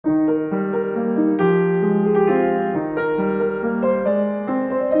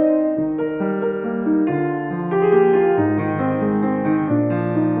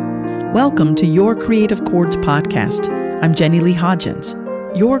Welcome to Your Creative Chords podcast. I'm Jenny Lee Hodgins.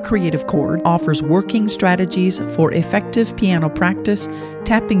 Your Creative Chord offers working strategies for effective piano practice,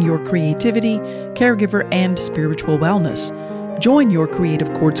 tapping your creativity, caregiver, and spiritual wellness. Join Your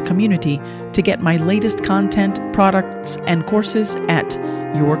Creative Chords community to get my latest content, products, and courses at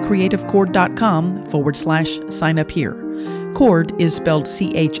yourcreativechord.com/sign up here. Chord is spelled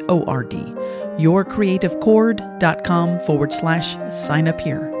C-H-O-R-D. yourcreativechord.com/sign up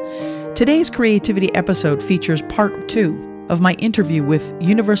here. Today's creativity episode features part 2 of my interview with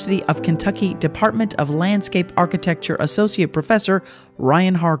University of Kentucky Department of Landscape Architecture Associate Professor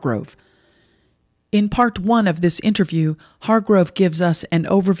Ryan Hargrove. In part 1 of this interview, Hargrove gives us an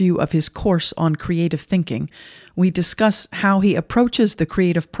overview of his course on creative thinking. We discuss how he approaches the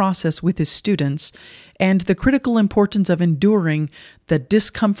creative process with his students and the critical importance of enduring the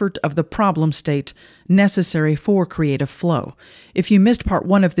discomfort of the problem state necessary for creative flow. If you missed part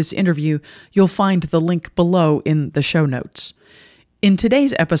 1 of this interview, you'll find the link below in the show notes. In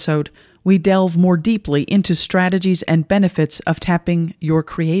today's episode, we delve more deeply into strategies and benefits of tapping your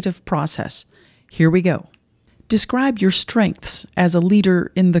creative process. Here we go. Describe your strengths as a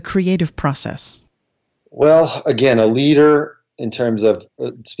leader in the creative process. Well, again, a leader in terms of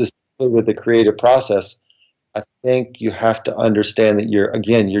specifically with the creative process, I think you have to understand that you're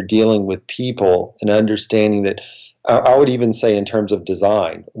dealing with people and understanding that I would even say in terms of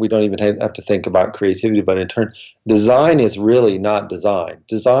design, we don't even have to think about creativity, but design is really not design.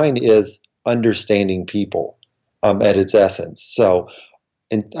 Design is understanding people at its essence.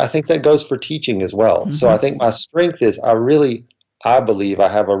 And I think that goes for teaching as well. Mm-hmm. So I think my strength is I believe I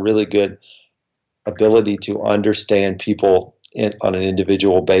have a really good ability to understand people on an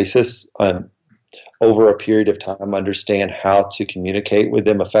individual basis, over a period of time, understand how to communicate with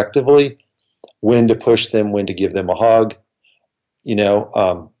them effectively, when to push them, when to give them a hug,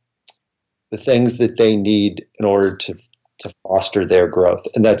 the things that they need in order to foster their growth.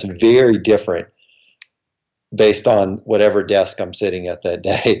 And that's very different based on whatever desk I'm sitting at that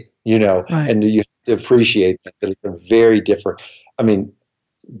day, right. And you have to appreciate that it's a very different,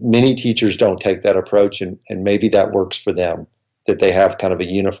 many teachers don't take that approach and maybe that works for them, that they have kind of a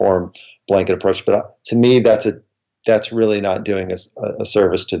uniform blanket approach. But to me, that's really not doing a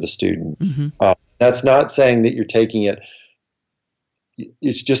service to the student. Mm-hmm. That's not saying that you're taking it.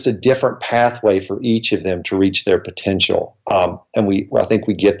 It's just a different pathway for each of them to reach their potential. And I think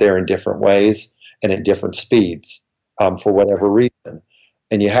we get there in different ways and at different speeds for whatever reason.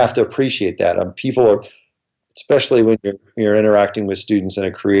 And you have to appreciate that. People are, especially when you're interacting with students in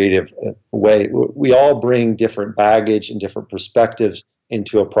a creative way, we all bring different baggage and different perspectives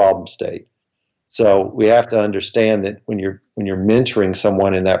into a problem state. So we have to understand that when you're mentoring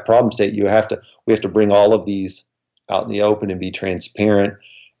someone in that problem state, we have to bring all of these out in the open and be transparent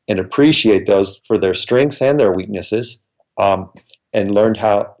and appreciate those for their strengths and their weaknesses, and learn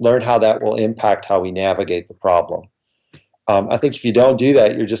how that will impact how we navigate the problem. I think if you don't do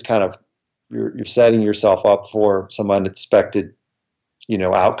that, you're just kind of you're setting yourself up for some unexpected,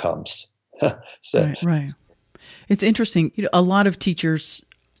 outcomes. Right. It's interesting. A lot of teachers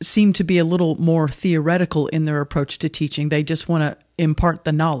seem to be a little more theoretical in their approach to teaching. They just want to impart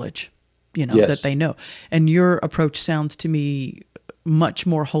the knowledge, yes, that they know. And your approach sounds to me much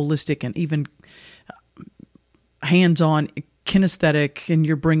more holistic and even hands-on, kinesthetic, and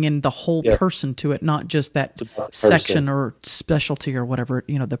you're bringing the whole person to it, not just that section or specialty or whatever,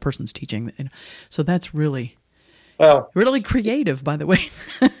 the person's teaching. So that's really creative, by the way.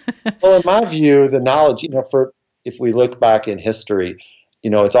 Well, in my view, the knowledge, if we look back in history,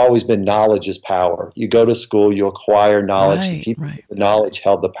 it's always been knowledge is power. You go to school, you acquire knowledge, and people with the knowledge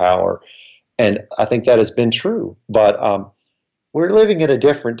held the power. And I think that has been true. But we're living in a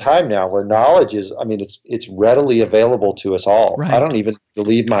different time now where knowledge is, it's readily available to us all. Right. I don't even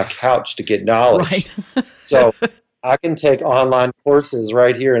leave my couch to get knowledge. Right. So I can take online courses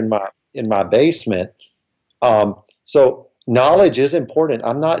right here in my basement. So knowledge is important.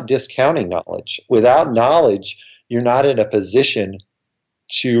 I'm not discounting knowledge. Without knowledge, you're not in a position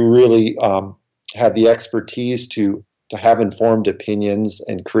to really have the expertise to have informed opinions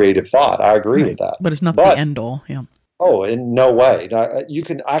and creative thought. I agree with that. But it's not the end all. Yeah. Oh, in no way. I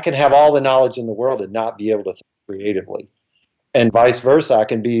can have all the knowledge in the world and not be able to think creatively. And vice versa, I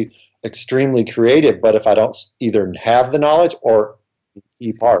can be extremely creative, but if I don't either have the knowledge or the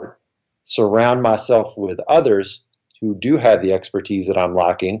key part, surround myself with others who do have the expertise that I'm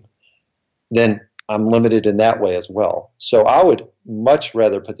lacking, then I'm limited in that way as well. So I would much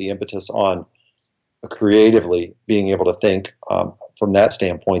rather put the impetus on creatively being able to think from that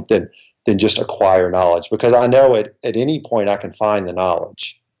standpoint than just acquire knowledge, because I know at any point I can find the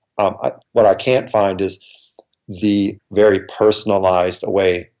knowledge. What I can't find is the very personalized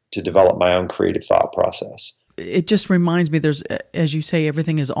way to develop my own creative thought process. It just reminds me, there's, as you say,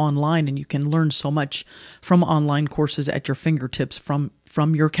 everything is online, and you can learn so much from online courses at your fingertips, from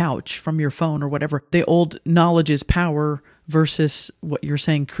your couch, from your phone or whatever. The old knowledge is power versus what you're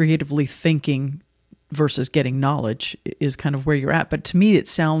saying, creatively thinking versus getting knowledge is kind of where you're at. But to me, it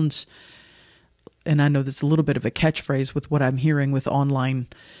sounds, and I know this is a little bit of a catchphrase with what I'm hearing with online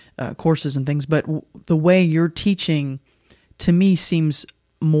courses and things, but the way you're teaching to me seems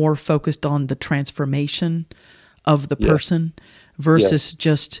more focused on the transformation of the person versus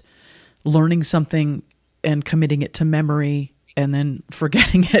just learning something and committing it to memory and then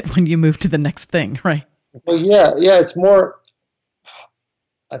forgetting it when you move to the next thing, right? Well, yeah, it's more,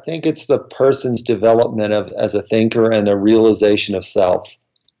 I think it's the person's development as a thinker and a realization of self.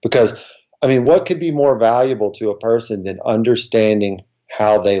 Because, I mean, what could be more valuable to a person than understanding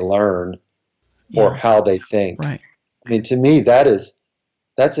how they learn or how they think? Right. I mean, to me, that's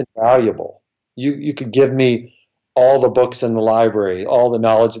invaluable. You could give me all the books in the library, all the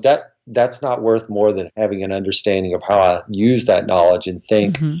knowledge. That's not worth more than having an understanding of how I use that knowledge and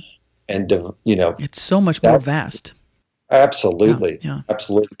think. Mm-hmm. And it's so much more vast. Absolutely,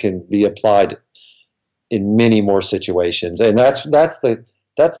 absolutely can be applied in many more situations, and that's the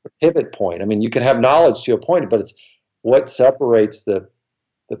pivot point. I mean, you can have knowledge to a point, but it's what separates the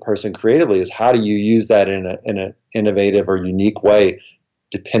person creatively is how do you use that in an innovative or unique way,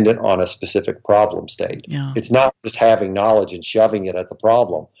 dependent on a specific problem state. Yeah. It's not just having knowledge and shoving it at the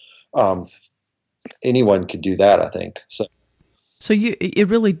problem. Anyone could do that, I think. So it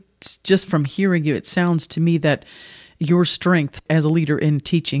really, just from hearing you, it sounds to me that your strength as a leader in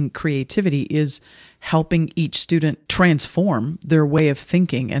teaching creativity is helping each student transform their way of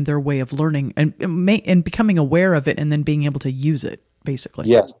thinking and their way of learning and becoming aware of it and then being able to use it, basically.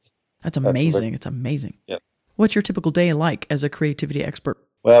 Yes. That's amazing. Absolutely. It's amazing. Yeah. What's your typical day like as a creativity expert?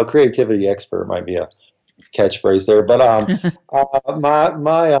 Well, creativity expert might be a catchphrase there, but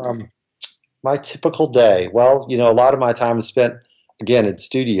my typical day, well, a lot of my time is spent, again, in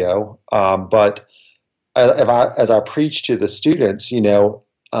studio, but as I preach to the students,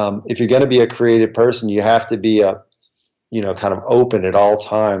 if you're going to be a creative person, you have to be kind of open at all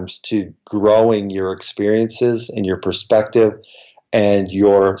times to growing your experiences and your perspective and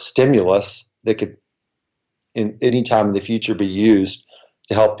your stimulus that could in any time in the future be used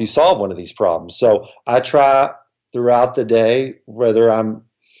to help you solve one of these problems. So I try throughout the day, whether I'm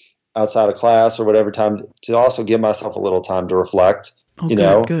outside of class or whatever time, to also give myself a little time to reflect,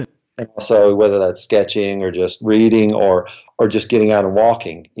 Good. And also whether that's sketching or just reading or just getting out and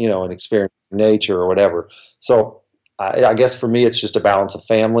walking, and experiencing nature or whatever. So I guess for me, it's just a balance of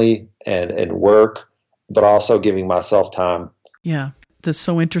family and work, but also giving myself time. Yeah. That's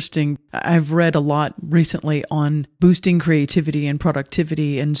so interesting. I've read a lot recently on boosting creativity and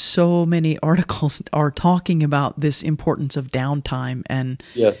productivity, and so many articles are talking about this importance of downtime, and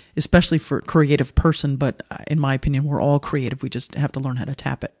especially for a creative person. But in my opinion, we're all creative. We just have to learn how to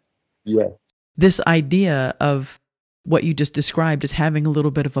tap it. Yes. This idea of what you just described is having a little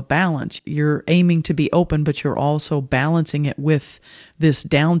bit of a balance. You're aiming to be open, but you're also balancing it with this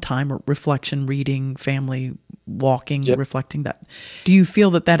downtime or reflection, reading, family, walking, reflecting. That. Do you feel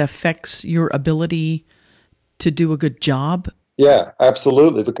that affects your ability to do a good job? Yeah,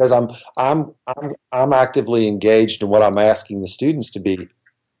 absolutely. Because I'm actively engaged in what I'm asking the students to be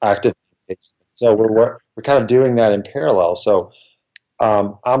actively engaged. So we're kind of doing that in parallel. So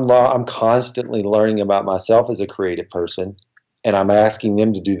I'm constantly learning about myself as a creative person, and I'm asking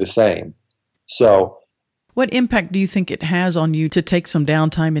them to do the same. So, what impact do you think it has on you to take some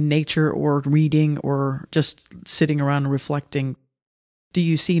downtime in nature or reading or just sitting around and reflecting? Do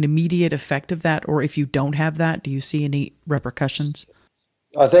you see an immediate effect of that? Or if you don't have that, do you see any repercussions?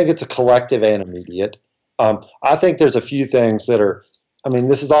 I think it's a collective and immediate. I think there's a few things that are,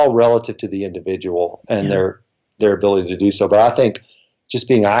 this is all relative to the individual and their ability to do so. But I think just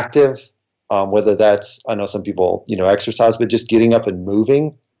being active, whether that's, I know some people, exercise, but just getting up and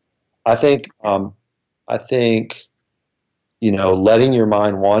moving. I think, letting your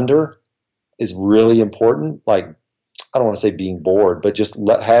mind wander is really important. Like, I don't want to say being bored, but just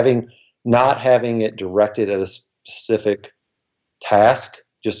not having it directed at a specific task,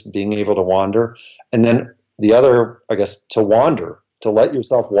 just being able to wander. And then the other, I guess, to wander, to let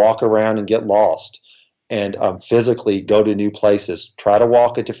yourself walk around and get lost. And physically go to new places, try to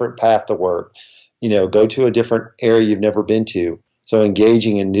walk a different path to work, go to a different area you've never been to. So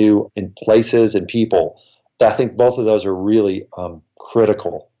engaging in places and people, I think both of those are really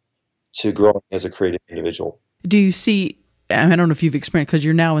critical to growing as a creative individual. Do you see I don't know if you've experienced, because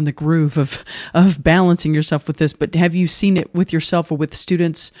you're now in the groove of balancing yourself with this, but have you seen it with yourself or with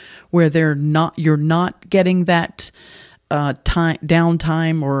students where you're not getting that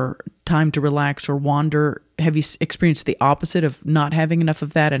downtime or time to relax or wander? Have you experienced the opposite of not having enough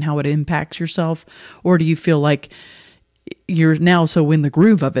of that and how it impacts yourself? Or do you feel like you're now so in the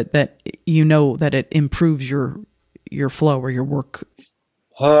groove of it that you know that it improves your flow or your work?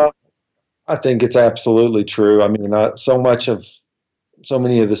 I think it's absolutely true. I mean, so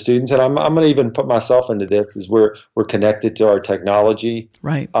many of the students, and I'm going to even put myself into this, is we're connected to our technology,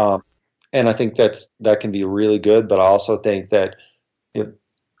 right? And I think that can be really good, but I also think that it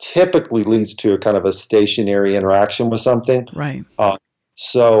typically leads to a kind of a stationary interaction with something, right?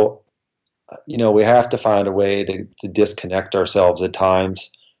 So, we have to find a way to disconnect ourselves at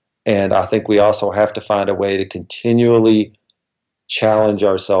times, and I think we also have to find a way to continually challenge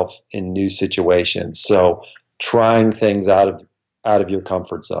ourselves in new situations. So trying things out of your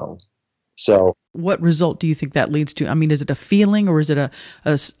comfort zone. So what result do you think that leads to? I mean, is it a feeling or is it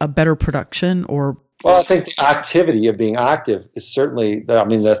a better production or? Well, I think the activity of being active is certainly, I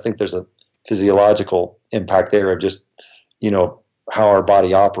think there's a physiological impact there of just, how our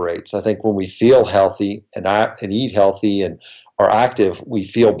body operates. I think when we feel healthy and eat healthy and are active, we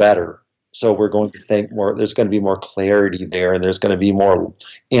feel better. So we're going to think more, there's going to be more clarity there, and there's going to be more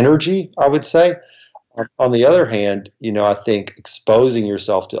energy, I would say. On the other hand, I think exposing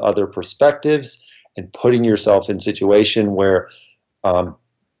yourself to other perspectives and putting yourself in a situation where kind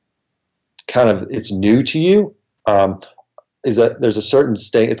of it's new to you, is that there's a certain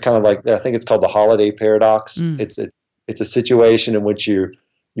state. It's kind of like, I think it's called the holiday paradox. It's a situation in which you're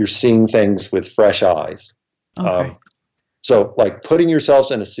seeing things with fresh eyes. Okay. So like putting yourselves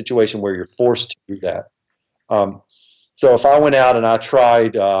in a situation where you're forced to do that. So if I went out and I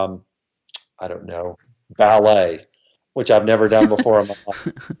tried, ballet, which I've never done before in my life,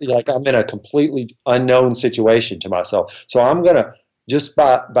 like I'm in a completely unknown situation to myself. So I'm going to, just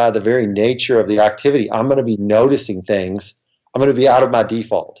by the very nature of the activity, I'm going to be noticing things. I'm going to be out of my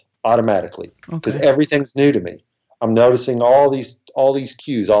default automatically because everything's new to me. I'm noticing all these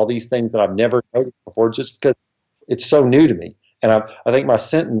cues, all these things that I've never noticed before, just because it's so new to me. And I think my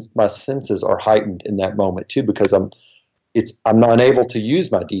senses are heightened in that moment too, because I'm not able to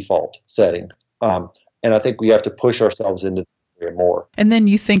use my default setting. And I think we have to push ourselves into it more. And then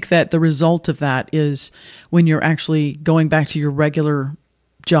you think that the result of that is when you're actually going back to your regular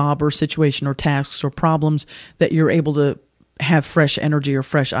job or situation or tasks or problems, that you're able to have fresh energy or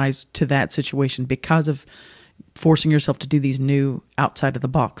fresh eyes to that situation because of forcing yourself to do these new outside of the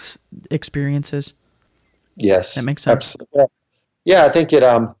box experiences. Yes. That makes sense. Absolutely. Yeah, I think it,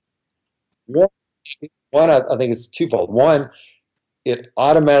 one, I think it's twofold. One, it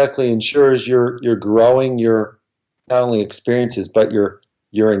automatically ensures you're growing your not only experiences, but your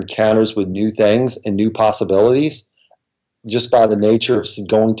encounters with new things and new possibilities just by the nature of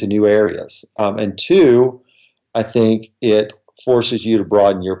going to new areas. And two, I think it forces you to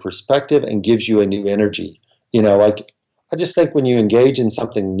broaden your perspective and gives you a new energy. Like I just think when you engage in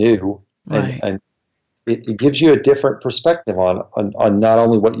something new and it gives you a different perspective on not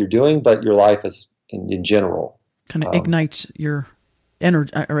only what you're doing, but your life as in general. Kind of ignites your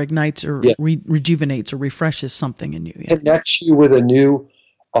energy, or ignites or rejuvenates or refreshes something in you. Yeah. Connects you with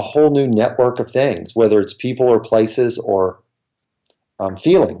a whole new network of things, whether it's people or places or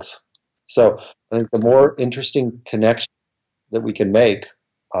feelings. So I think the more interesting connections that we can make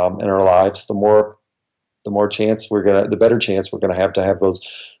in our lives, the better chance we're gonna have those,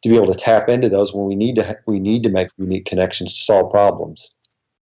 to be able to tap into those when we need to make unique connections to solve problems.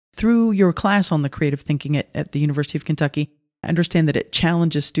 Through your class on the creative thinking at the University of Kentucky, I understand that it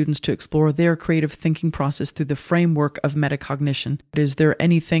challenges students to explore their creative thinking process through the framework of metacognition. Is there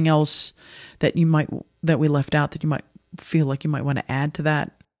anything else that we left out that you might feel like you might want to add to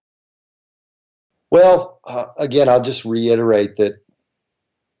that? Well, again, I'll just reiterate that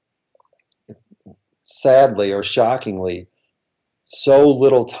sadly or shockingly, so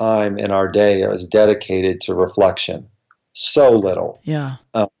little time in our day is dedicated to reflection. So little. Yeah.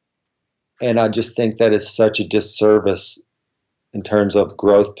 And I just think that is such a disservice in terms of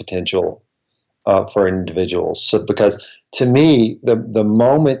growth potential for individuals. So, because to me, the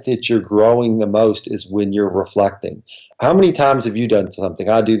moment that you're growing the most is when you're reflecting. How many times have you done something?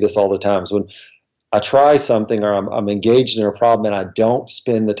 I do this all the time. When I try something or I'm engaged in a problem and I don't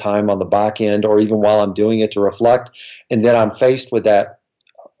spend the time on the back end or even while I'm doing it to reflect, and then I'm faced with that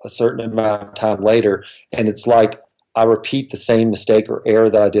a certain amount of time later, and it's like I repeat the same mistake or error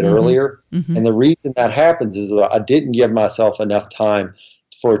that I did earlier. Mm-hmm. And the reason that happens is that I didn't give myself enough time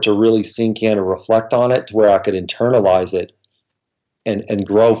for it to really sink in or reflect on it to where I could internalize it and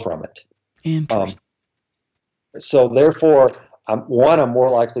grow from it. Interesting. So therefore, one, I'm more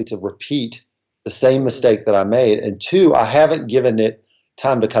likely to repeat the same mistake that I made, and two, I haven't given it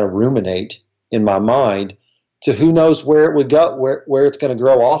time to kind of ruminate in my mind to who knows where it would go, where it's going to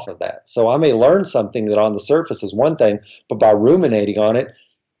grow off of that. So I may learn something that on the surface is one thing, but by ruminating on it,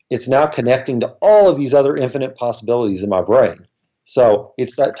 it's now connecting to all of these other infinite possibilities in my brain. So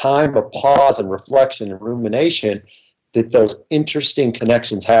it's that time of pause and reflection and rumination that those interesting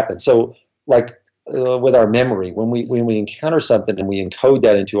connections happen. So like with our memory, when we encounter something and we encode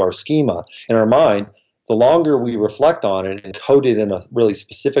that into our schema in our mind, the longer we reflect on it and code it in a really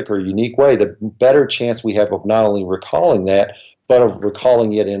specific or unique way, the better chance we have of not only recalling that, but of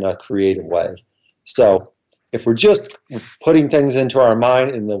recalling it in a creative way. So if we're just putting things into our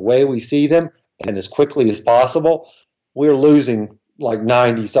mind in the way we see them and as quickly as possible, we're losing like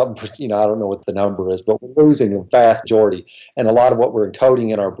 90-something%, I don't know what the number is, but we're losing the vast majority. And a lot of what we're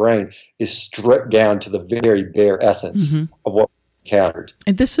encoding in our brain is stripped down to the very bare essence of what we encountered.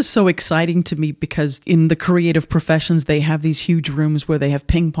 And this is so exciting to me because in the creative professions, they have these huge rooms where they have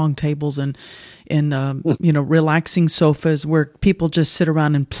ping pong tables and relaxing sofas where people just sit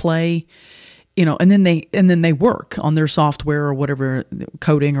around and play. And then they work on their software or whatever,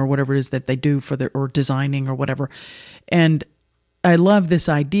 coding or whatever it is that they do or designing or whatever. And I love this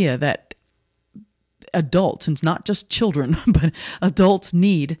idea that adults, and not just children, but adults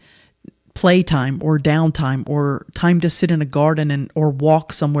need playtime or downtime or time to sit in a garden or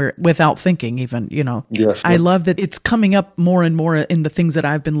walk somewhere without thinking even, Yes, I love that it's coming up more and more in the things that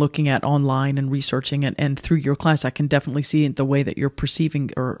I've been looking at online and researching and through your class. I can definitely see the way that you're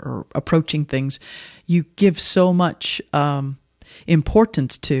perceiving or approaching things. You give so much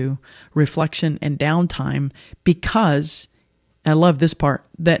importance to reflection and downtime because I love this part,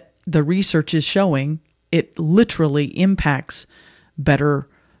 that the research is showing it literally impacts better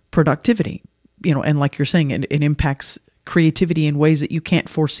productivity, and like you're saying, it impacts creativity in ways that you can't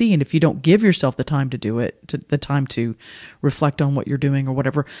foresee. And if you don't give yourself the time to do it, the time to reflect on what you're doing or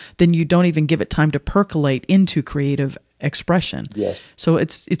whatever, then you don't even give it time to percolate into creative expression. Yes. So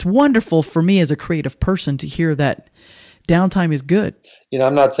it's wonderful for me as a creative person to hear that downtime is good.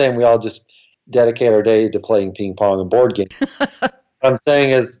 I'm not saying we all just dedicate our day to playing ping pong and board games. What I'm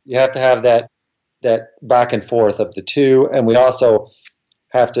saying is you have to have that back and forth of the two, and we also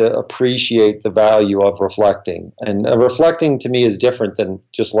have to appreciate the value of reflecting. And reflecting to me is different than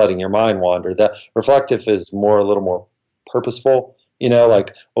just letting your mind wander. That reflective is a little more purposeful.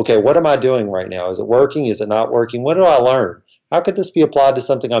 Like, okay, what am I doing right now? Is it working? Is it not working? What do I learn? How could this be applied to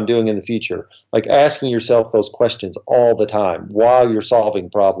something I'm doing in the future? Like asking yourself those questions all the time while you're solving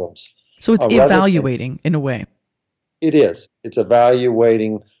problems. So it's evaluating in a way. It is. It's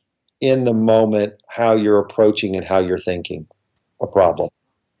evaluating in the moment how you're approaching and how you're thinking a problem.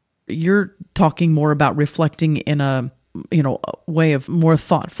 You're talking more about reflecting in a way of more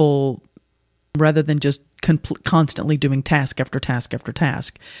thoughtful rather than just constantly doing task after task after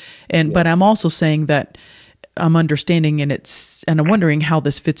task. And But I'm also saying that I'm understanding and I'm wondering how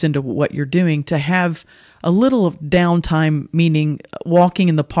this fits into what you're doing, to have a little of downtime, meaning walking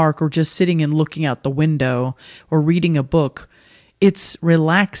in the park or just sitting and looking out the window or reading a book. It's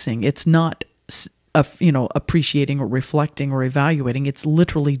relaxing. It's not, appreciating or reflecting or evaluating. It's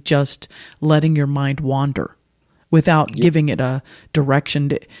literally just letting your mind wander without giving it a direction.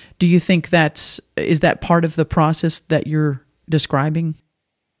 Do you think is that part of the process that you're describing?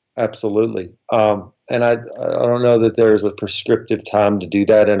 Absolutely. And I don't know that there's a prescriptive time to do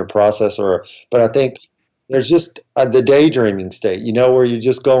that in a process but I think there's just the daydreaming state, where you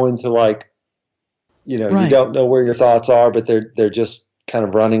just go into right. You don't know where your thoughts are, but they're just kind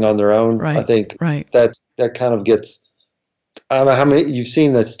of running on their own. Right. I think right. that kind of gets, I don't know how many, you've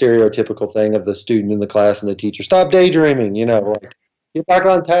seen the stereotypical thing of the student in the class and the teacher, stop daydreaming, like get back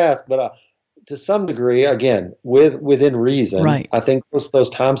on task. But to some degree, again, within reason, right. I think those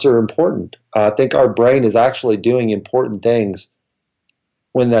times are important. I think our brain is actually doing important things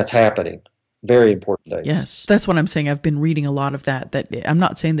when that's happening. Very important things. Yes, that's what I'm saying. I've been reading a lot of that I'm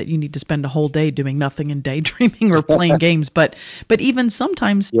not saying that you need to spend a whole day doing nothing and daydreaming or playing games, but even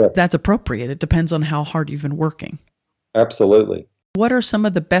sometimes that's appropriate. It depends on how hard you've been working. Absolutely. What are some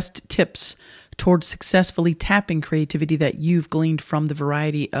of the best tips towards successfully tapping creativity that you've gleaned from the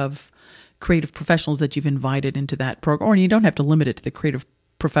variety of creative professionals that you've invited into that program? Or you don't have to limit it to the creative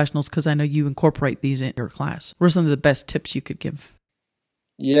professionals, because I know you incorporate these in your class. What are some of the best tips you could give?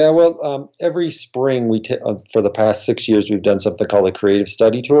 Yeah, well, every spring for the past 6 years, we've done something called a creative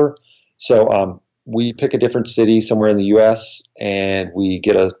study tour. So we pick a different city somewhere in the U.S. and we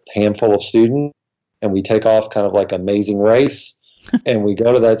get a handful of students and we take off kind of like Amazing Race. And we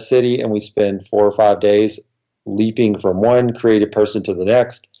go to that city and we spend 4 or 5 days leaping from one creative person to the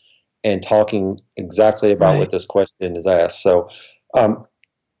next and talking exactly about what this question is asked. So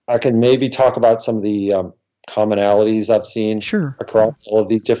I can maybe talk about some of the commonalities I've seen across all of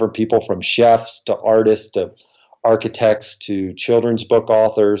these different people, from chefs to artists to architects to children's book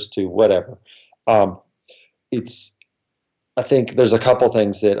authors to whatever. I think there's a couple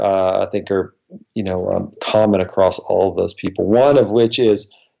things that I think are common across all of those people. One of which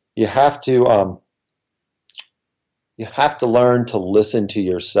is you have to learn to listen to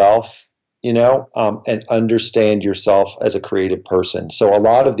yourself, and understand yourself as a creative person. So a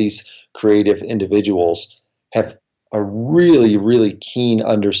lot of these creative individuals have a really, really keen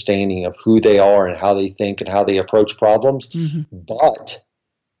understanding of who they are and how they think and how they approach problems, but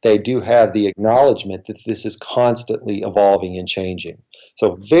they do have the acknowledgement that this is constantly evolving and changing.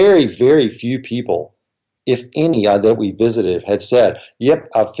 So very, very few people, if any, that we visited have said, yep,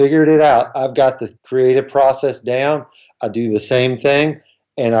 I've figured it out. I've got the creative process down. I do the same thing,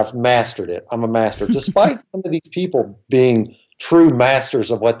 and I've mastered it. I'm a master, despite some of these people being true masters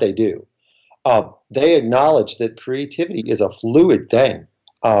of what they do. They acknowledge that creativity is a fluid thing,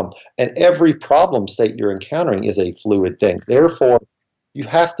 and every problem state you're encountering is a fluid thing. Therefore, you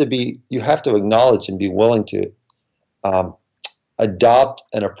have to acknowledge and be willing to adopt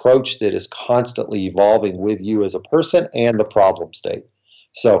an approach that is constantly evolving with you as a person and the problem state.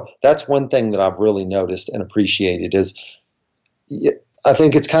 So that's one thing that I've really noticed and appreciated is I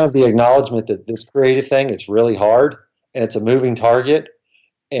think it's kind of the acknowledgement that this creative thing, it's really hard and it's a moving target,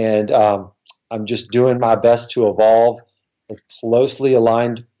 and I'm just doing my best to evolve as closely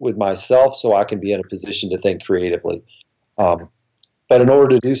aligned with myself so I can be in a position to think creatively. But in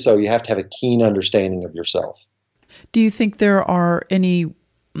order to do so, you have to have a keen understanding of yourself. Do you think there are any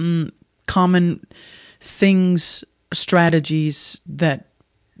common things, strategies that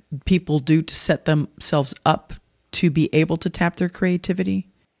people do to set themselves up to be able to tap their creativity?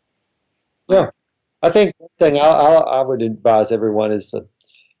 Yeah, I think one thing I would advise everyone is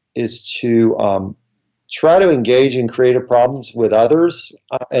to try to engage in creative problems with others,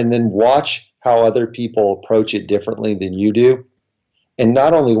 and then watch how other people approach it differently than you do. And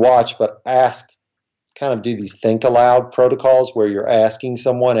not only watch, but ask, kind of do these think aloud protocols where you're asking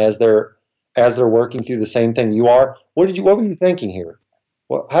someone as they're working through the same thing you are, what were you thinking here?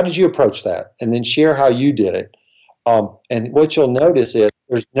 Well, how did you approach that? And then share how you did it. And what you'll notice is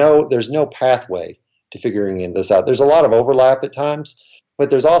there's no pathway to figuring this out. There's a lot of overlap at times,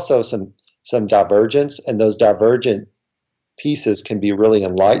 but there's also some divergence, and those divergent pieces can be really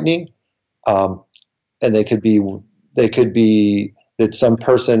enlightening. And they could be that some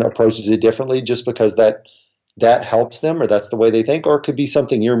person approaches it differently just because that helps them, or that's the way they think, or it could be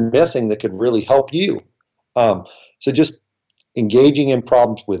something you're missing that could really help you. So just engaging in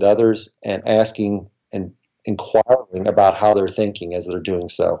problems with others and asking and inquiring about how they're thinking as they're doing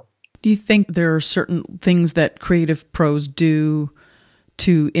so. Do you think there are certain things that creative pros do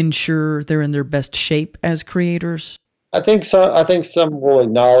to ensure they're in their best shape as creators? I think so. I think some will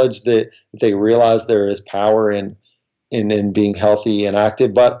acknowledge that they realize there is power in being healthy and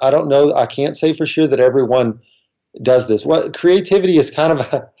active, but I don't know. I can't say for sure that everyone does this. What creativity is kind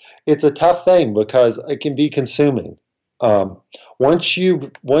of it's a tough thing because it can be consuming. Once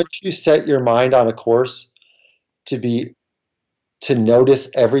you set your mind on a course to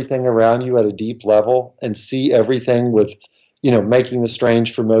notice everything around you at a deep level and see everything with, making the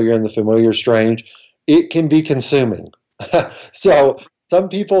strange familiar and the familiar strange, it can be consuming. So some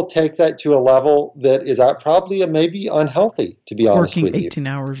people take that to a level that is probably maybe unhealthy, to be honest with you. Working 18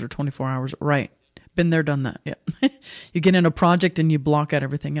 hours or 24 hours, right. Been there, done that, yeah. You get in a project and you block out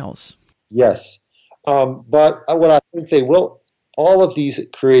everything else. Yes. But what I think they will, all of these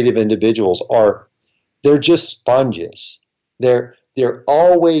creative individuals they're just sponges. They're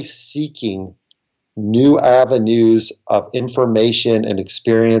always seeking new avenues of information and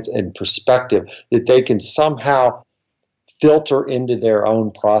experience and perspective that they can somehow filter into their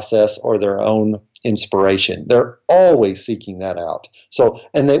own process or their own inspiration. They're always seeking that out. So,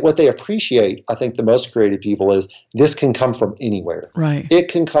 what they appreciate, I think the most creative people, is this can come from anywhere. Right. It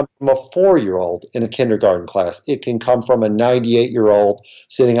can come from a 4-year-old in a kindergarten class. It can come from a 98-year-old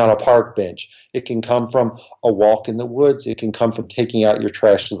sitting on a park bench. It can come from a walk in the woods. It can come from taking out your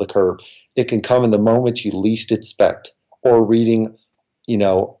trash to the curb. It can come in the moments you least expect, or reading,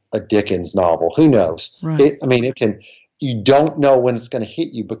 a Dickens novel. Who knows? Right. It can. You don't know when it's going to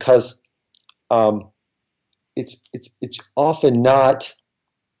hit you because it's often not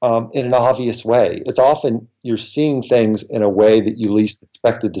in an obvious way. It's often you're seeing things in a way that you least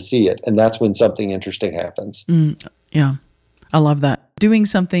expected to see it, and that's when something interesting happens. Yeah, I love that. Doing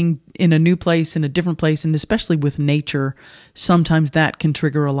something in a new place, in a different place, and especially with nature, sometimes that can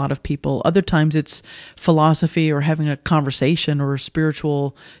trigger a lot of people. Other times it's philosophy or having a conversation or a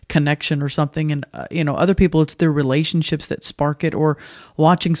spiritual connection or something. And, other people, it's their relationships that spark it, or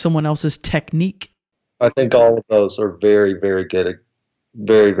watching someone else's technique. I think all of those are very, very good,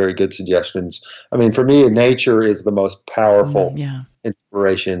 very, very good suggestions. I mean, for me, nature is the most powerful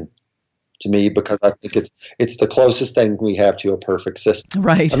inspiration to me, because I think it's the closest thing we have to a perfect system.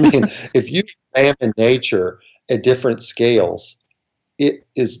 Right. I mean, if you examine nature at different scales,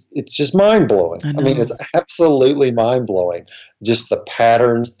 it's just mind blowing. I mean, it's absolutely mind blowing. Just the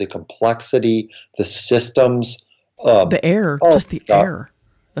patterns, the complexity, the systems, the air, just the air,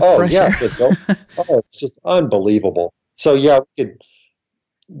 the fresh air. It's just unbelievable. So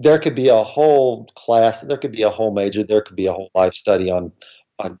there could be a whole class, there could be a whole major, there could be a whole life study on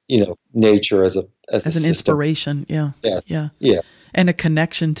nature as an inspiration. Yeah. Yes. Yeah. And a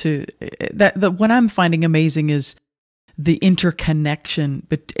connection to that. What I'm finding amazing is the interconnection,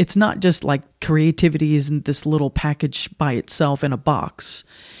 but it's not just like creativity isn't this little package by itself in a box.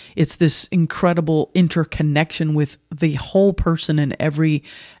 It's this incredible interconnection with the whole person in every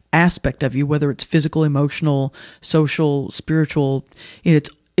aspect of you, whether it's physical, emotional, social, spiritual,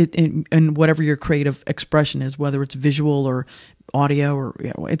 and whatever your creative expression is, whether it's visual or audio, or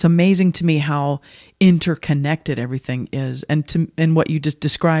it's amazing to me how interconnected everything is. And what you just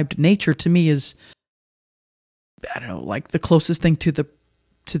described, nature, to me is, I don't know, like the closest thing to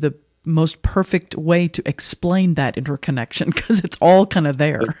the most perfect way to explain that interconnection, because it's all kind of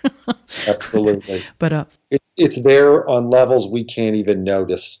there. Absolutely. But it's there on levels we can't even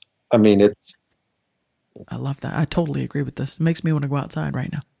notice. I mean, I love that. I totally agree with this. It makes me want to go outside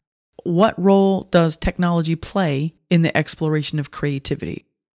right now. What role does technology play in the exploration of creativity?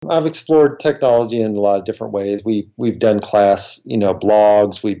 I've explored technology in a lot of different ways. We've done class,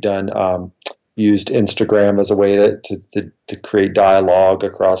 blogs. We've done used Instagram as a way to create dialogue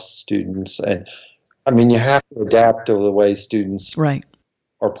across students. And I mean, you have to adapt to the way students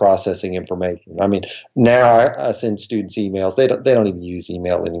are processing information. I mean, now I send students emails. They don't even use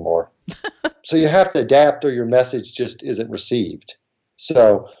email anymore. So you have to adapt, or your message just isn't received.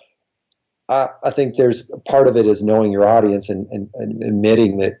 So I think there's part of it is knowing your audience and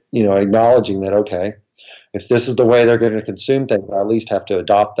admitting that, acknowledging that, okay, if this is the way they're going to consume things, I at least have to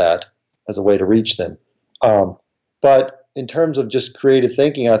adopt that as a way to reach them. But in terms of just creative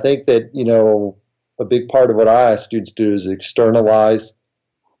thinking, I think that, a big part of what I ask students to do is externalize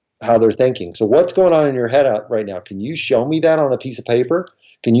how they're thinking. So what's going on in your head right now? Can you show me that on a piece of paper?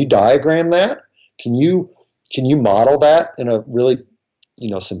 Can you diagram that? Can you model that in a really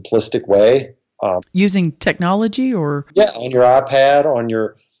simplistic way? Using technology, or? Yeah, on your iPad, on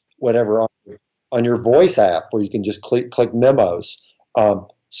your whatever, on your voice app, where you can just click memos.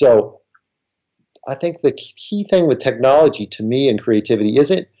 So I think the key thing with technology, to me, and creativity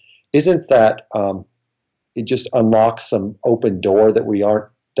isn't that it just unlocks some open door that we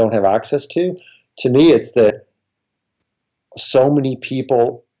don't have access to. To me, it's that so many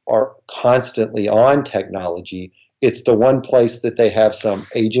people are constantly on technology. It's the one place that they have some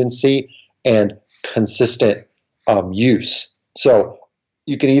agency and consistent use. So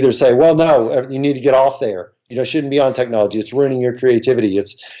you can either say, well, no, you need to get off there. Shouldn't be on technology. It's ruining your creativity.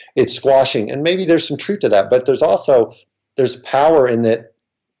 It's squashing. And maybe there's some truth to that. But there's power in that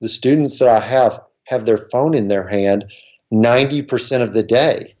the students that I have their phone in their hand 90% of the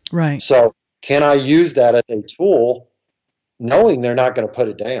day. Right. So can I use that as a tool, knowing they're not going to put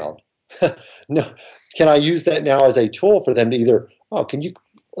it down? No. Can I use that now as a tool for them to either,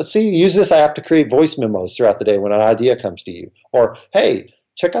 let's see, use this app to create voice memos throughout the day when an idea comes to you. Or, hey,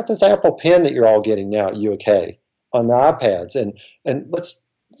 check out this Apple Pen that you're all getting now at UK on the iPads. And let's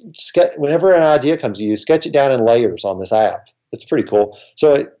sketch, whenever an idea comes to you, sketch it down in layers on this app. It's pretty cool.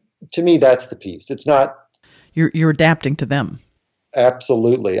 So to me, that's the piece. It's not. You're adapting to them.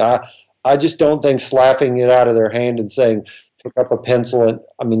 Absolutely. I just don't think slapping it out of their hand and saying, pick up a pencil, and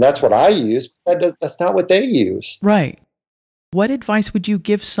I mean, that's what I use. That's not what they use. Right. What advice would you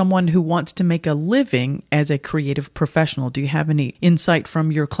give someone who wants to make a living as a creative professional? Do you have any insight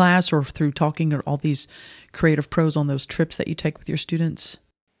from your class or through talking to all these creative pros on those trips that you take with your students?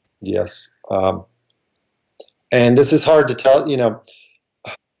 Yes. And this is hard to tell,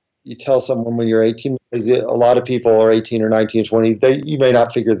 you tell someone when you're 18, a lot of people are 18 or 19 or 20, you may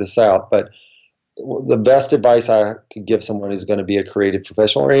not figure this out, but the best advice I could give someone who's going to be a creative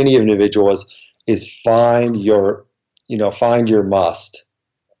professional or any individual is find your must,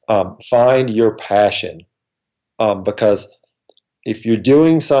 find your passion, because if you're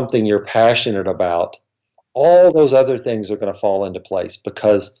doing something you're passionate about, all those other things are going to fall into place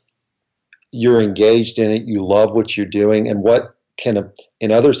because you're engaged in it, you love what you're doing, and what can,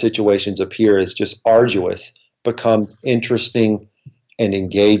 in other situations, appear as just arduous becomes interesting and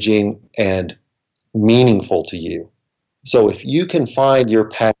engaging and meaningful to you. So if you can find your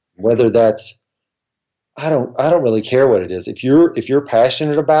passion, whether that's, I don't really care what it is. If you're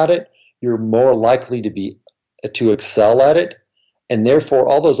passionate about it, you're more likely to excel at it, and therefore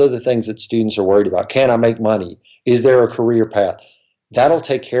all those other things that students are worried about. Can I make money? Is there a career path? That'll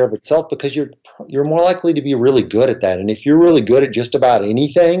take care of itself because you're more likely to be really good at that. And if you're really good at just about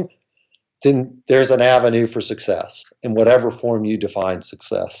anything, then there's an avenue for success in whatever form you define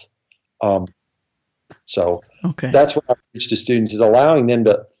success. So okay. That's what I preach to students, is allowing them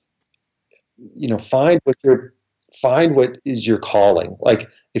to, find what is your calling. Like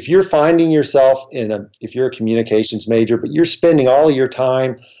if you're finding yourself if you're a communications major, but you're spending all of your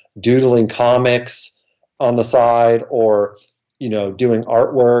time doodling comics on the side, or doing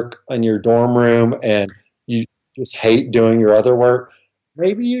artwork in your dorm room, and you just hate doing your other work,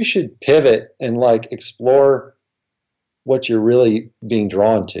 maybe you should pivot and explore what you're really being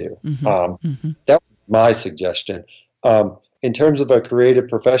drawn to. That was my suggestion. In terms of a creative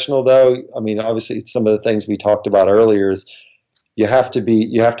professional, though, obviously it's some of the things we talked about earlier. Is you have to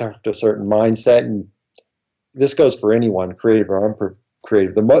have a certain mindset, and this goes for anyone, creative or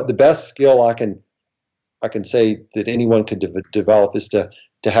uncreative. The best skill I can say that anyone can develop is to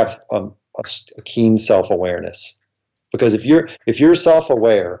have a keen self-awareness. Because if you're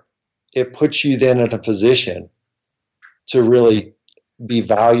self-aware, it puts you then in a position to really be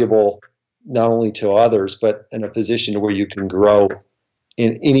valuable not only to others, but in a position where you can grow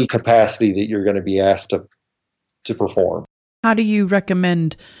in any capacity that you're going to be asked to perform. How do you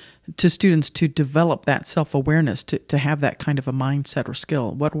recommend to students to develop that self-awareness, to have that kind of a mindset or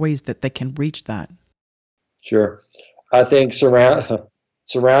skill? What ways that they can reach that? Sure. I think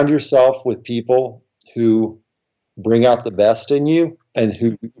surround yourself with people who bring out the best in you, and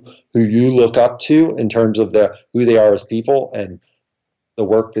who you look up to in terms of who they are as people and the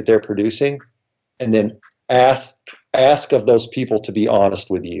work that they're producing. And then ask of those people to be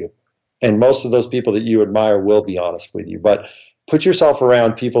honest with you. And most of those people that you admire will be honest with you. But put yourself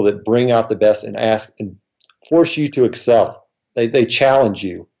around people that bring out the best and ask and force you to excel. They challenge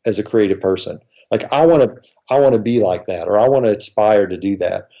you as a creative person. Like, I want to be like that, or I want to aspire to do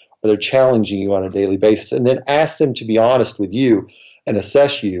that. Or they're challenging you on a daily basis, and then ask them to be honest with you and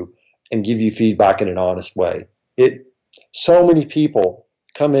assess you and give you feedback in an honest way. So many people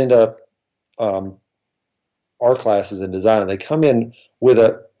come into our classes in design, and they come in with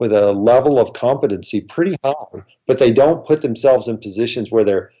a level of competency pretty high, but they don't put themselves in positions where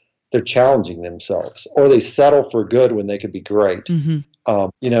they're challenging themselves, or they settle for good when they could be great.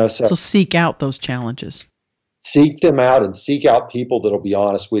 So seek out those challenges. Seek them out, and seek out people that'll be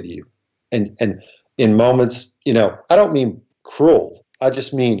honest with you. And in moments, I don't mean cruel. I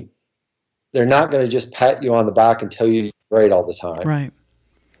just mean they're not going to just pat you on the back and tell you you're great all the time. Right.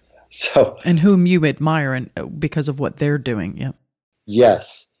 So, and whom you admire and because of what they're doing. Yeah.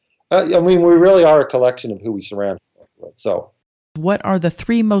 Yes. We really are a collection of who we surround ourselves with. So, what are the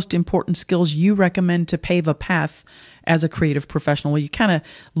 3 most important skills you recommend to pave a path as a creative professional? Well, you kind of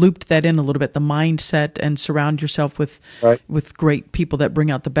looped that in a little bit, the mindset, and surround yourself with great people that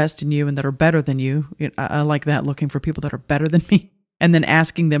bring out the best in you and that are better than you. I like that, looking for people that are better than me, and then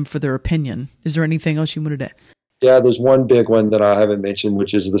asking them for their opinion. Is there anything else you wanted to? Yeah, there's one big one that I haven't mentioned,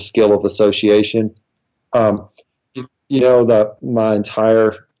 which is the skill of association. My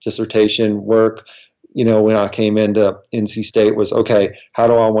entire dissertation work, when I came into NC State, was, okay, how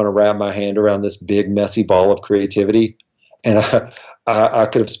do I want to wrap my hand around this big, messy ball of creativity? And I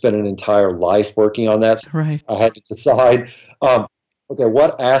could have spent an entire life working on that. Right. I had to decide, okay,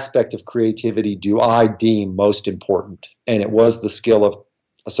 what aspect of creativity do I deem most important? And it was the skill of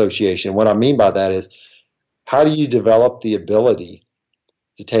association. What I mean by that is, how do you develop the ability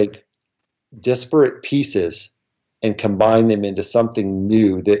to take disparate pieces and combine them into something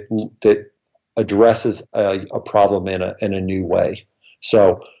new that addresses a problem in a new way?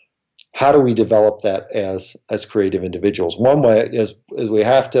 So how do we develop that as creative individuals? One way is we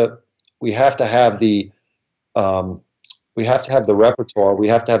have to have the repertoire. We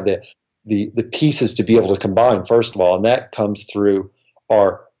have to have the pieces to be able to combine, first of all, and that comes through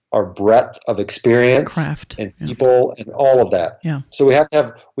our breadth of experience, craft, and people, and all of that. Yeah. So we have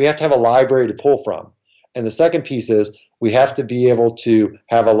to have a library to pull from. And the second piece is we have to be able to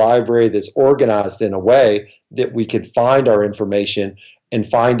have a library that's organized in a way that we can find our information and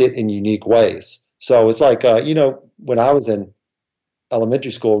find it in unique ways. So it's like, when I was in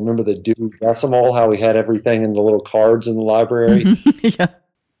elementary school, remember the Dewey Decimal, how we had everything in the little cards in the library? Yeah.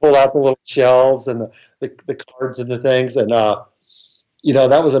 Pull out the little shelves and the cards and the things. And,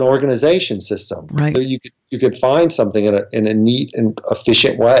 that was an organization system. Right. So you could find something in a neat and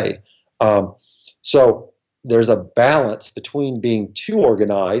efficient way. So there's a balance between being too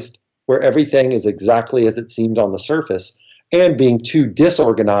organized, where everything is exactly as it seemed on the surface, and being too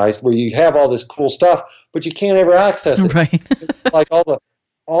disorganized, where you have all this cool stuff, but you can't ever access it. Right. It's like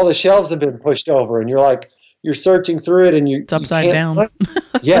all the shelves have been pushed over, and you're searching through it, and It's upside down.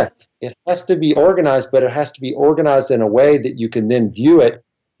 Yes, it has to be organized, but it has to be organized in a way that you can then view it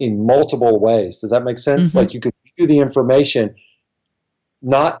in multiple ways. Does that make sense? Mm-hmm. Like you could view the information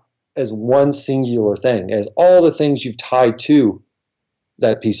not as one singular thing, as all the things you've tied to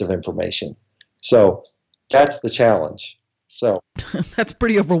that piece of information. So that's the challenge. So That's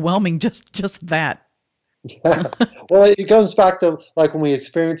pretty overwhelming, just that. yeah. Well, it comes back to like when we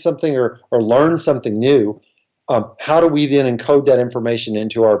experience something or learn something new, how do we then encode that information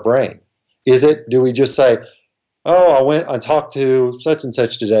into our brain? Do we just say, oh, I talked to such and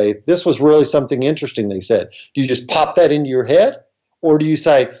such today. This was really something interesting they said. Do you just pop that into your head? Or do you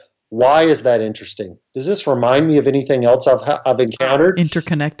say, why is that interesting? Does this remind me of anything else I've encountered?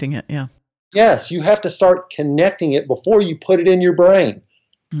 Interconnecting it, yeah. Yes, you have to start connecting it before you put it in your brain.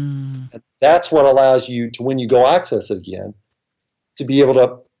 Mm. And that's what allows you to, when you go access it again, to be able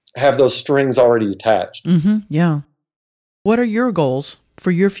to have those strings already attached. Mm-hmm, yeah. What are your goals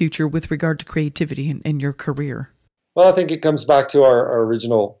for your future with regard to creativity in your career? Well, I think it comes back to our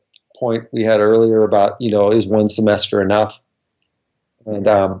original point we had earlier about, is one semester enough? And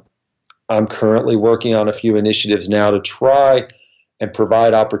I'm currently working on a few initiatives now to try and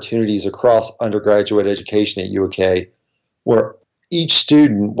provide opportunities across undergraduate education at UOK where each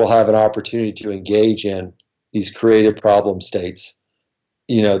student will have an opportunity to engage in these creative problem states,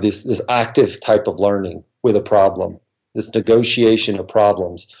 this active type of learning with a problem, this negotiation of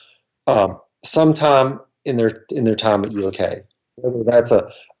problems, sometime in their time at UOK, whether that's an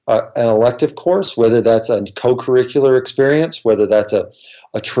elective course, whether that's a co-curricular experience, whether that's a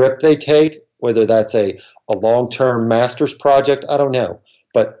trip they take, whether that's a long-term master's project, I don't know.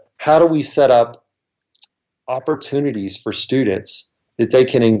 But how do we set up opportunities for students that they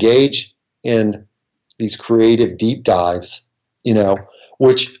can engage in these creative deep dives,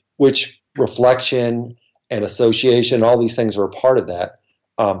 which reflection and association, all these things are a part of that.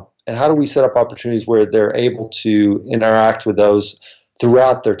 And how do we set up opportunities where they're able to interact with those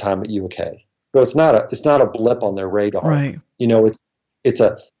throughout their time at UOK? So it's not a blip on their radar. Right.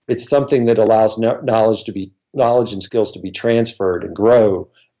 It's something that allows knowledge and skills to be transferred and grow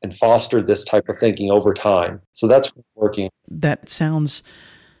and foster this type of thinking over time. So that's working. That sounds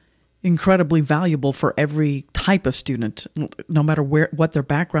incredibly valuable for every type of student, no matter what their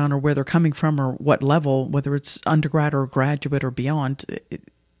background or where they're coming from or what level, whether it's undergrad or graduate or beyond. I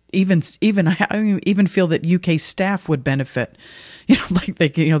even feel that UK staff would benefit,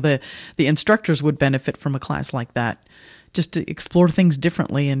 the instructors would benefit from a class like that, just to explore things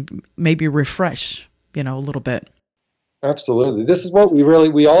differently and maybe refresh, a little bit. Absolutely. This is what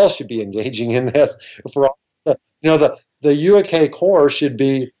we all should be engaging in this. The UOK core should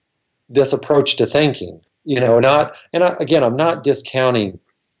be this approach to thinking, I'm not discounting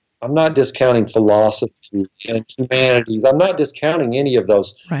philosophy and humanities. I'm not discounting any of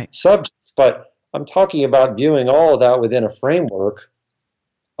those subjects, but I'm talking about viewing all of that within a framework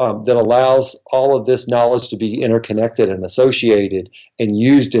that allows all of this knowledge to be interconnected and associated and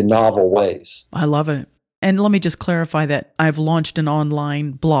used in novel ways. I love it. And let me just clarify that I've launched an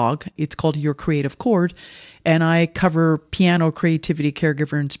online blog. It's called Your Creative Chord, and I cover piano, creativity,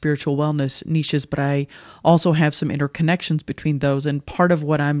 caregiver, and spiritual wellness niches, but I also have some interconnections between those. And part of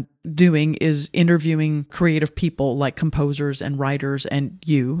what I'm doing is interviewing creative people like composers and writers and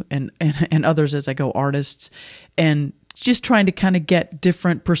you and others as I go, artists, and just trying to kind of get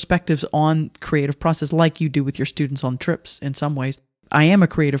different perspectives on creative process like you do with your students on trips in some ways. I am a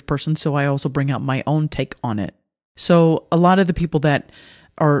creative person, so I also bring out my own take on it. So a lot of the people that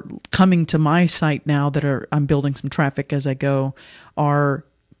are coming to my site now I'm building some traffic as I go are,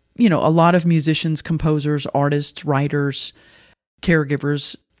 a lot of musicians, composers, artists, writers,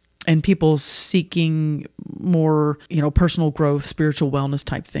 caregivers, and people seeking more, personal growth, spiritual wellness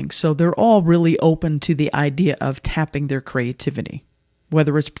type things. So they're all really open to the idea of tapping their creativity,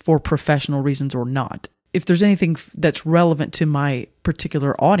 whether it's for professional reasons or not. If there's anything that's relevant to my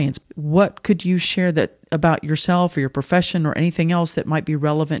particular audience, what could you share about yourself or your profession or anything else that might be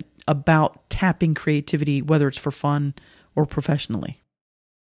relevant about tapping creativity, whether it's for fun or professionally?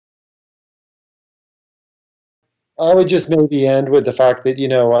 I would just maybe end with the fact that,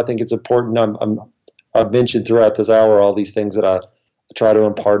 I think it's important. I've mentioned throughout this hour all these things that I try to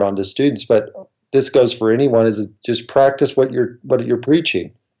impart onto students, but this goes for anyone, is just practice what you're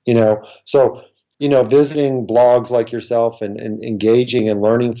preaching, So, visiting blogs like yourself and engaging and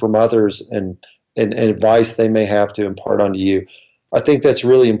learning from others and advice they may have to impart onto you. I think that's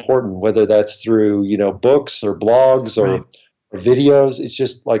really important, whether that's through, books or blogs or videos. It's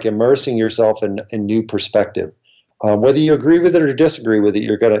just like immersing yourself in new perspective. Whether you agree with it or disagree with it,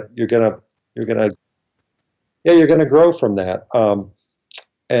 you're gonna grow from that.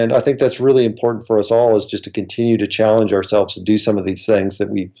 And I think that's really important for us all, is just to continue to challenge ourselves to do some of these things that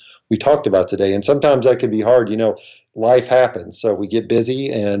we talked about today. And sometimes that can be hard. Life happens, so we get busy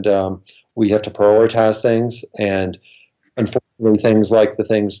and we have to prioritize things. And unfortunately,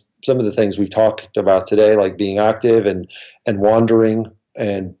 some of the things we talked about today, like being active and wandering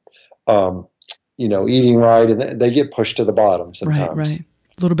and eating right, and they get pushed to the bottom sometimes. Right.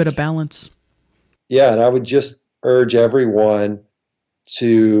 A little bit of balance. Yeah, and I would just urge everyone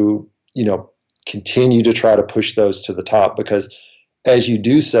to, continue to try to push those to the top, because as you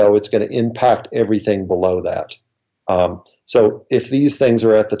do so, it's going to impact everything below that. So if these things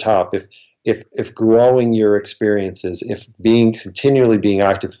are at the top, if growing your experiences, if continually being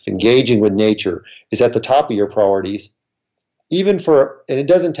active, if engaging with nature is at the top of your priorities, and it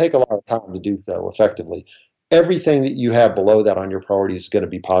doesn't take a lot of time to do so effectively, everything that you have below that on your priorities is going to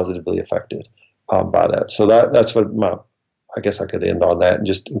be positively affected by that. So that's what I guess I could end on that and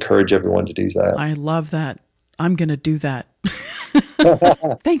just encourage everyone to do that. I love that. I'm going to do that.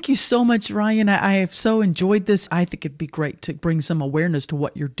 Thank you so much, Ryan. I have so enjoyed this. I think it'd be great to bring some awareness to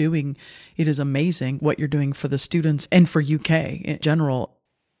what you're doing. It is amazing what you're doing for the students and for UK in general.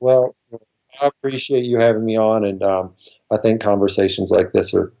 Well, I appreciate you having me on, and I think conversations like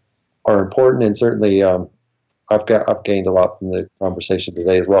this are important, and certainly I've gained a lot from the conversation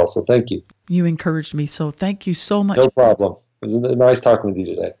today as well. So thank you. You encouraged me, so thank you so much. No problem. It was nice talking with you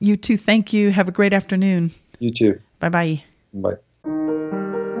today. You too. Thank you. Have a great afternoon. You too. Bye-bye. Bye.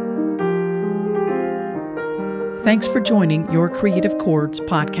 Thanks for joining Your Creative Chords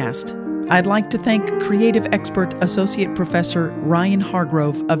podcast. I'd like to thank creative expert Associate Professor Ryan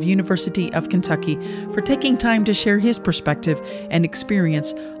Hargrove of University of Kentucky for taking time to share his perspective and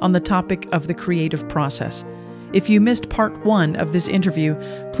experience on the topic of the creative process. If you missed part 1 of this interview,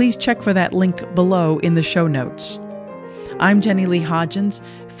 please check for that link below in the show notes. I'm Jenny Lee Hodgins.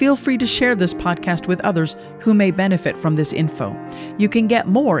 Feel free to share this podcast with others who may benefit from this info. You can get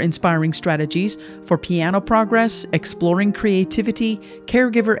more inspiring strategies for piano progress, exploring creativity,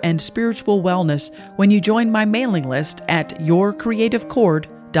 caregiver, and spiritual wellness when you join my mailing list at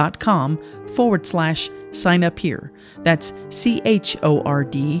yourcreativechord.com/sign up here. That's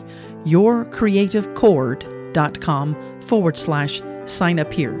CHORD, yourcreativechord.com/sign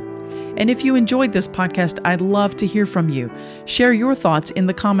up here. And if you enjoyed this podcast, I'd love to hear from you. Share your thoughts in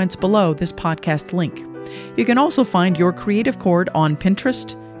the comments below this podcast link. You can also find Your Creative Chord on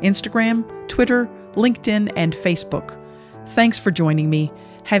Pinterest, Instagram, Twitter, LinkedIn, and Facebook. Thanks for joining me.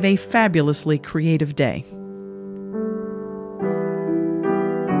 Have a fabulously creative day.